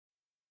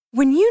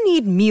When you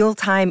need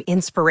mealtime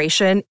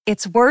inspiration,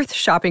 it's worth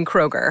shopping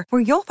Kroger,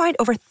 where you'll find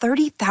over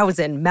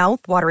 30,000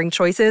 mouth-watering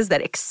choices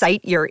that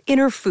excite your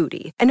inner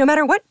foodie. And no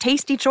matter what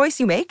tasty choice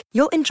you make,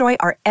 you'll enjoy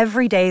our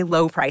everyday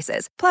low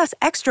prices, plus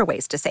extra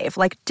ways to save,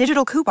 like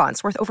digital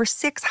coupons worth over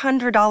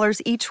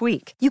 $600 each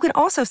week. You can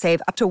also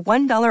save up to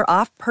 $1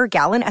 off per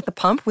gallon at the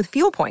pump with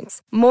fuel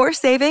points. More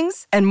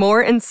savings and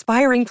more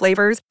inspiring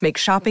flavors make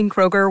shopping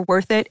Kroger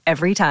worth it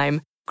every time.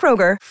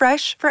 Kroger,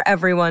 fresh for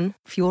everyone.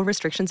 Fuel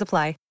restrictions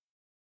apply.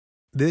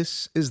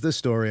 This is the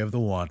story of the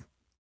one.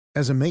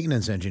 As a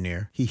maintenance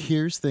engineer, he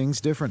hears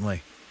things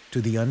differently.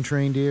 To the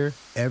untrained ear,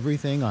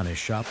 everything on his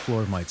shop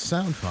floor might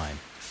sound fine,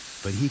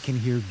 but he can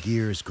hear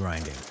gears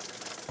grinding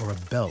or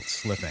a belt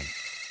slipping.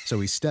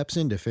 So he steps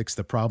in to fix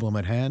the problem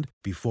at hand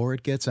before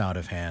it gets out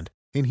of hand.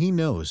 And he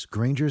knows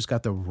Grainger's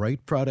got the right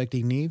product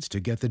he needs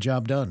to get the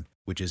job done,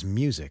 which is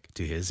music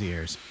to his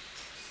ears.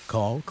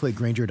 Call, click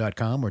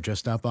Grainger.com, or just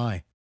stop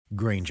by.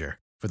 Grainger,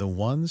 for the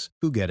ones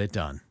who get it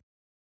done.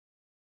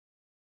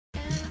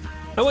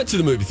 I went to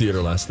the movie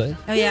theater last night.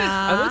 Oh,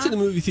 yeah? I went to the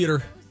movie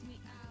theater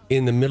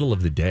in the middle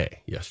of the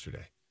day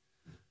yesterday.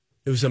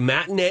 It was a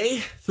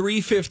matinee,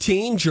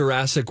 3:15,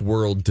 Jurassic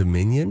World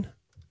Dominion.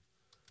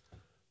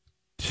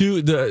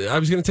 I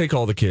was going to take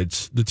all the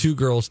kids. The two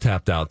girls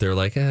tapped out. They're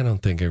like, I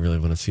don't think I really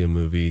want to see a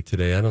movie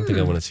today. I don't think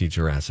I want to see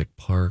Jurassic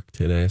Park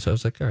today. So I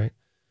was like, all right.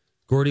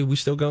 Gordy, we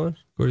still going?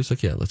 Gordy's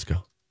like, yeah, let's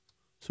go.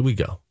 So we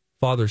go.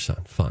 Father,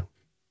 son, fun.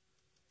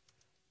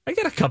 I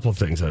got a couple of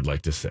things I'd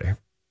like to say.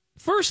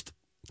 First,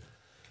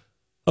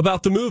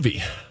 about the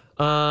movie.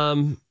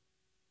 You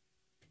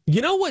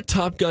know what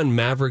Top Gun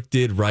Maverick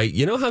did right?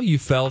 You know how you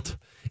felt?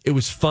 It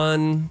was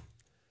fun.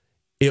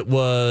 It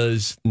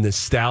was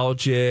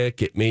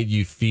nostalgic. It made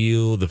you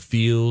feel the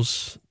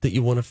feels that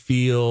you want to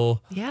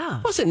feel. Yeah.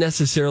 It wasn't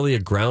necessarily a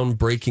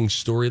groundbreaking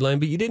storyline,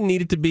 but you didn't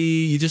need it to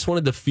be. You just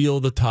wanted to feel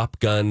the Top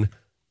Gun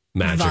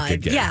magic vibe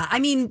again. Yeah. I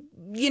mean,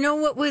 you know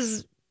what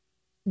was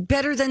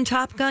better than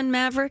Top Gun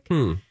Maverick?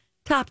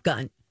 Top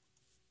Gun.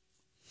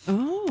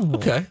 Oh.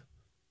 Okay.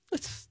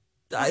 That's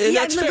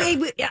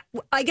fair.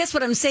 I guess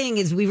what I'm saying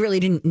is we really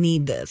didn't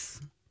need this.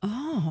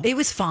 Oh. It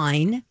was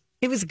fine.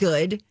 It was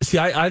good. See,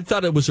 I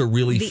thought it was a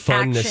really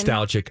fun, action.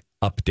 nostalgic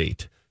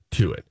update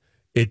to it.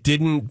 It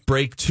didn't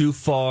break too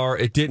far.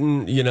 It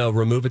didn't,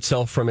 remove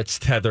itself from its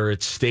tether.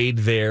 It stayed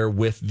there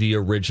with the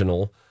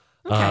original.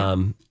 Okay.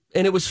 And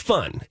it was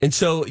fun. And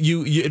so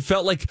it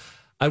felt like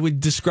I would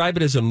describe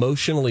it as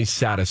emotionally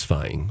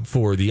satisfying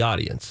for the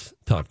audience,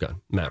 Top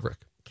Gun Maverick.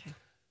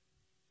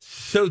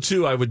 So,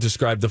 too, I would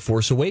describe The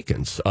Force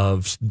Awakens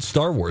of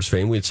Star Wars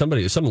fame. We had some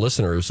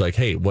listener who was like,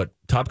 hey, what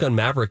Top Gun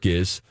Maverick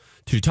is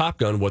to Top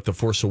Gun, what The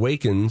Force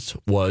Awakens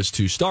was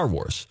to Star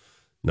Wars.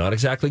 Not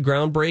exactly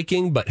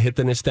groundbreaking, but hit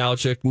the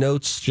nostalgic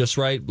notes just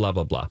right, blah,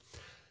 blah, blah.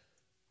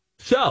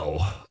 So,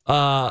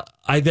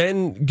 I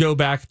then go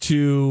back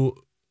to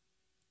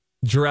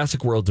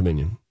Jurassic World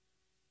Dominion.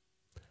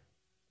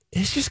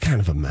 It's just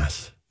kind of a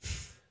mess.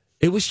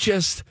 It was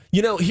just,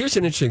 here's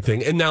an interesting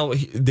thing. And now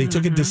they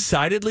took a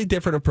decidedly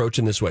different approach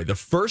in this way. The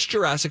first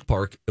Jurassic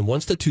Park, and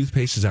once the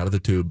toothpaste is out of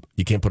the tube,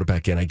 you can't put it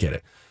back in. I get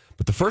it.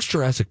 But the first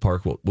Jurassic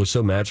Park, what was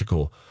so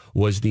magical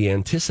was the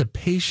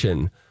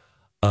anticipation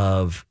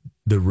of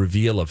the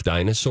reveal of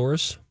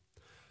dinosaurs.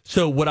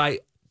 So what I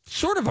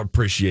sort of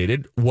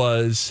appreciated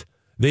was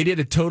they did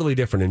it totally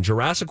different. In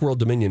Jurassic World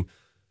Dominion,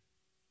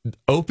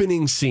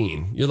 opening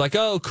scene, you're like,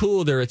 oh,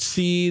 cool, they're at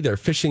sea, they're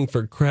fishing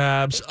for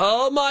crabs.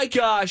 Oh my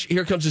gosh,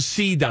 here comes a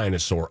sea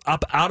dinosaur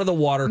up out of the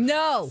water.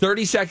 No.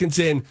 30 seconds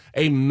in,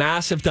 a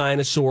massive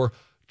dinosaur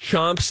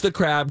chomps the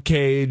crab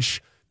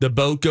cage. The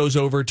boat goes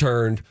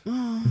overturned.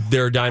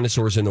 There are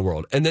dinosaurs in the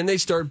world. And then they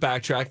start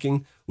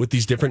backtracking with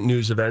these different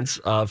news events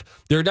of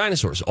there are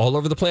dinosaurs all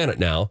over the planet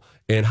now.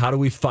 And how do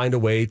we find a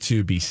way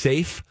to be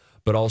safe,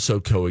 but also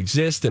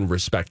coexist and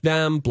respect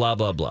them, blah,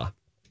 blah, blah.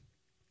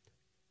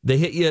 They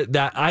hit you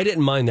that I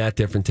didn't mind that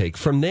different take.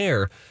 From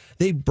there,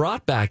 they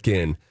brought back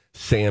in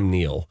Sam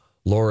Neill,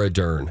 Laura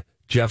Dern,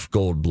 Jeff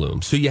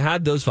Goldblum. So you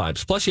had those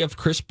vibes. Plus you have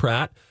Chris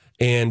Pratt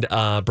and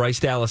Bryce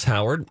Dallas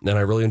Howard, and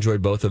I really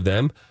enjoyed both of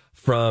them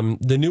from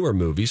the newer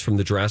movies, from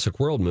the Jurassic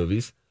World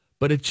movies.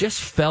 But it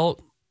just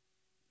felt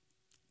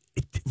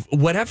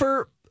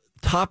whatever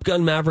Top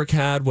Gun Maverick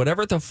had,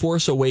 whatever The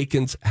Force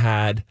Awakens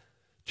had,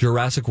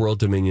 Jurassic World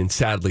Dominion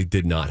sadly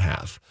did not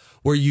have.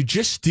 Where you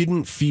just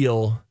didn't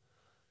feel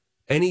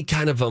any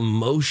kind of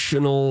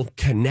emotional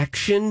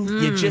connection.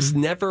 You just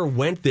never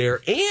went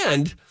there.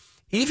 And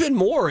even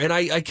more, and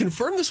I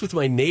confirmed this with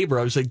my neighbor.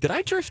 I was like, did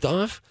I drift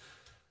off?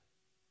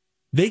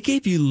 They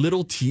gave you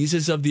little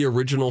teases of the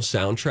original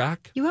soundtrack.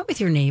 You went with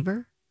your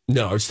neighbor?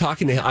 No, I was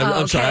talking to him.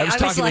 I'm sorry. I was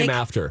talking to him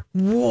after.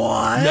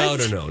 What?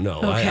 No.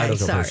 Okay, I don't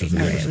sorry. All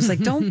right. I was like,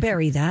 don't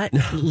bury that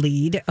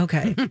lead.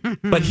 Okay.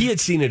 But he had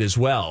seen it as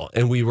well.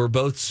 And we were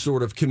both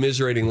sort of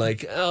commiserating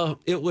like, oh,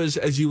 it was,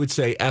 as you would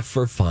say, F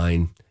for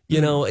fine. I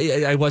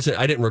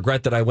didn't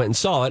regret that I went and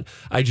saw it.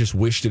 I just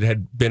wished it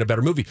had been a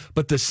better movie.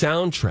 But the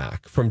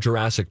soundtrack from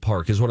Jurassic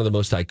Park is one of the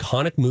most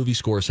iconic movie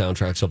score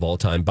soundtracks of all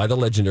time by the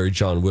legendary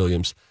John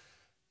Williams.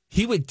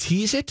 He would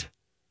tease it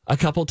a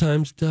couple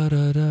times,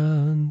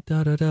 da-da-dun,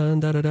 da-da-dun,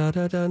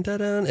 da-da-da-dun,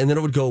 da-dun, and then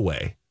it would go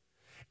away.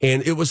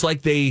 And it was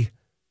like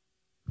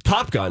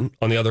Top Gun,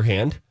 on the other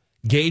hand,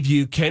 gave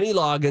you Kenny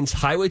Loggins'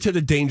 Highway to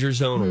the Danger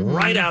Zone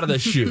right out of the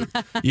chute.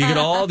 You get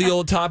all the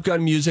old Top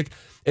Gun music,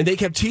 and they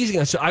kept teasing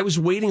us. So I was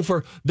waiting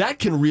for, that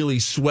can really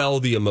swell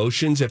the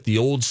emotions if the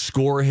old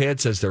score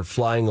hits as they're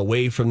flying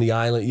away from the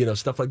island,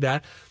 stuff like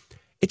that.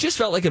 It just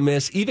felt like a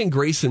miss. Even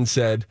Grayson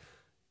said,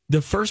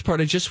 the first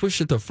part, I just wish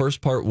that the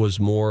first part was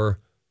more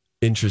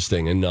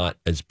interesting and not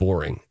as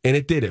boring. And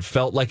it did. It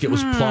felt like it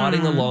was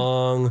plodding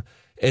along,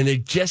 and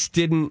it just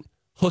didn't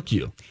hook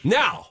you.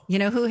 Now, you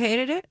know who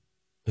hated it?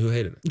 Who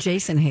hated it?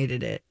 Jason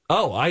hated it.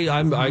 Oh,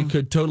 I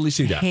could totally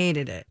see that.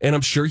 Hated it. And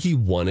I'm sure he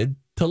wanted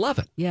to love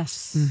it.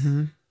 Yes.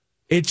 Mm-hmm.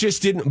 It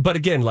just didn't. But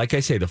again, like I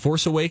say, The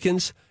Force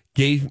Awakens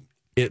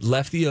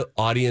left the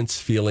audience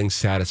feeling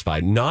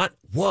satisfied. Not,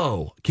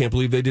 whoa, can't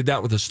believe they did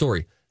that with a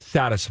story.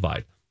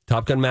 Satisfied.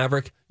 Top Gun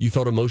Maverick, you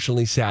felt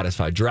emotionally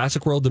satisfied.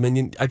 Jurassic World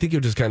Dominion, I think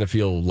you'll just kind of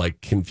feel like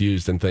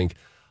confused and think,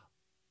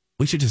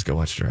 we should just go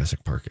watch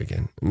Jurassic Park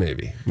again.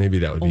 Maybe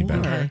that would be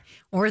better.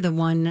 Or the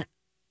one,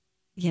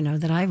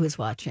 that I was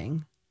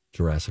watching.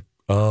 Jurassic.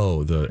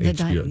 Oh, the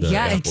HBO.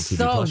 Apple it's TV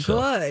so Plus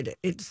good. Show.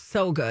 It's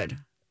so good.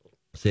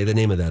 Say the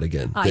name of that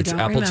again. It's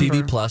Apple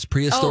TV Plus,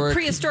 Prehistoric. Oh,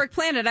 Prehistoric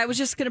Planet. I was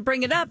just going to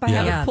bring it up. I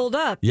have it pulled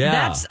up. Yeah.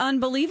 That's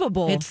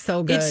unbelievable. It's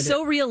so good. It's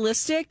so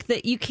realistic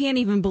that you can't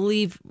even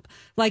believe.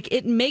 Like,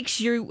 it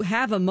makes you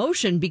have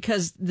emotion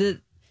because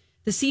the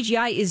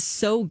CGI is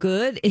so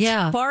good.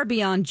 It's far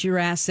beyond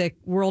Jurassic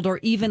World or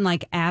even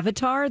like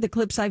Avatar, the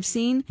clips I've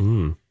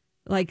seen.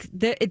 Like,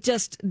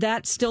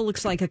 that still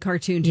looks like a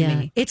cartoon to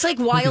me. It's like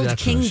Wild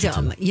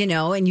Kingdom,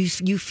 and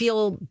you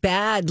feel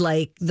bad,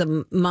 like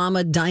the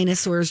mama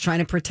dinosaur is trying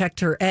to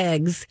protect her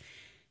eggs,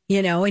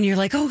 and you're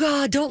like, oh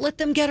God, don't let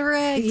them get her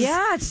eggs.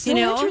 Yeah, it's so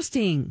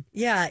interesting.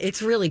 Yeah,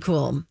 it's really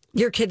cool.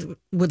 Your kid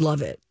would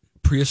love it.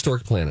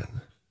 Prehistoric Planet.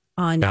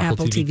 On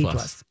Apple TV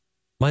Plus.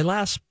 My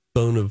last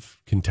bone of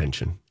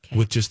contention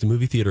with just the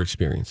movie theater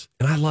experience.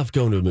 And I love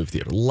going to a movie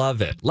theater.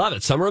 Love it. Love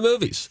it. Summer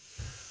movies.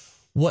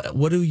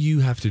 What do you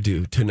have to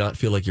do to not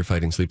feel like you're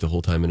fighting sleep the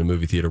whole time in a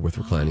movie theater with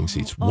reclining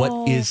seats?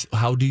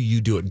 How do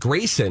you do it?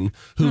 Grayson,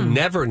 who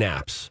never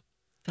naps,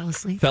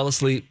 fell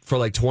asleep for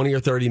like 20 or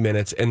 30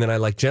 minutes. And then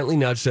I gently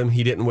nudged him.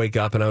 He didn't wake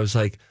up. And I was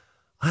like,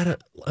 I'm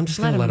just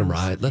going to let him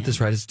ride. Let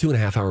this ride. It's a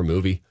 2.5-hour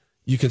movie.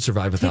 You can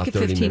survive without 30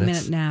 minutes. Take a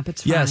 15-minute nap.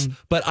 It's fine. Yes,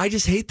 but I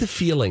just hate the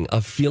feeling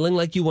of feeling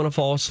like you want to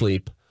fall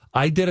asleep.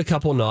 I did a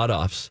couple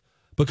nod-offs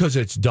because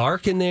it's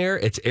dark in there,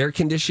 it's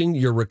air-conditioned,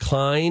 you're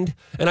reclined.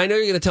 And I know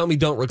you're going to tell me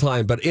don't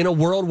recline, but in a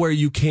world where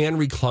you can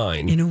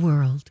recline. In a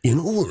world.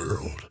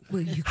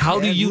 How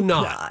do you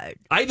not?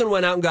 I even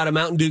went out and got a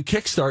Mountain Dew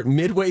Kickstart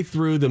midway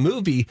through the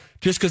movie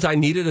just because I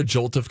needed a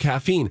jolt of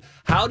caffeine.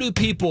 How do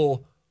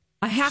people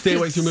stay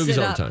awake through movies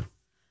all the time?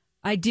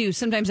 I do.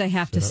 Sometimes I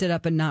have to sit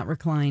up and not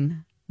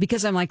recline.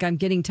 Because I'm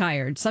getting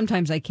tired.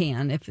 Sometimes I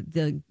can if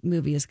the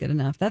movie is good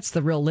enough. That's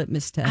the real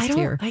litmus test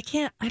here.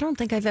 I don't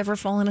think I've ever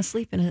fallen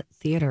asleep in a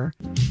theater.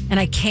 And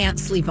I can't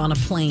sleep on a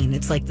plane.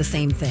 It's like the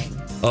same thing.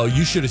 Oh,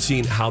 you should have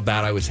seen how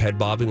bad I was head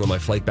bobbing on my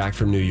flight back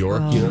from New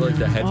York. Like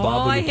the head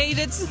bobbing. I hate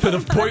it so to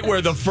the point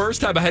where the first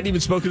time I hadn't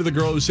even spoken to the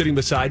girl who was sitting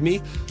beside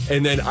me.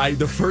 And then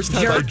the first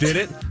time I did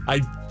it,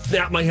 I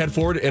snapped my head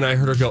forward and I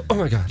heard her go, oh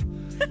my God.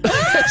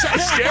 I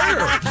scared her.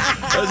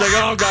 I was like,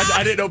 oh gosh,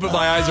 I didn't open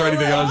my eyes or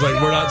anything. I was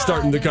like, we're not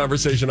starting the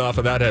conversation off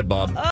of that head bob.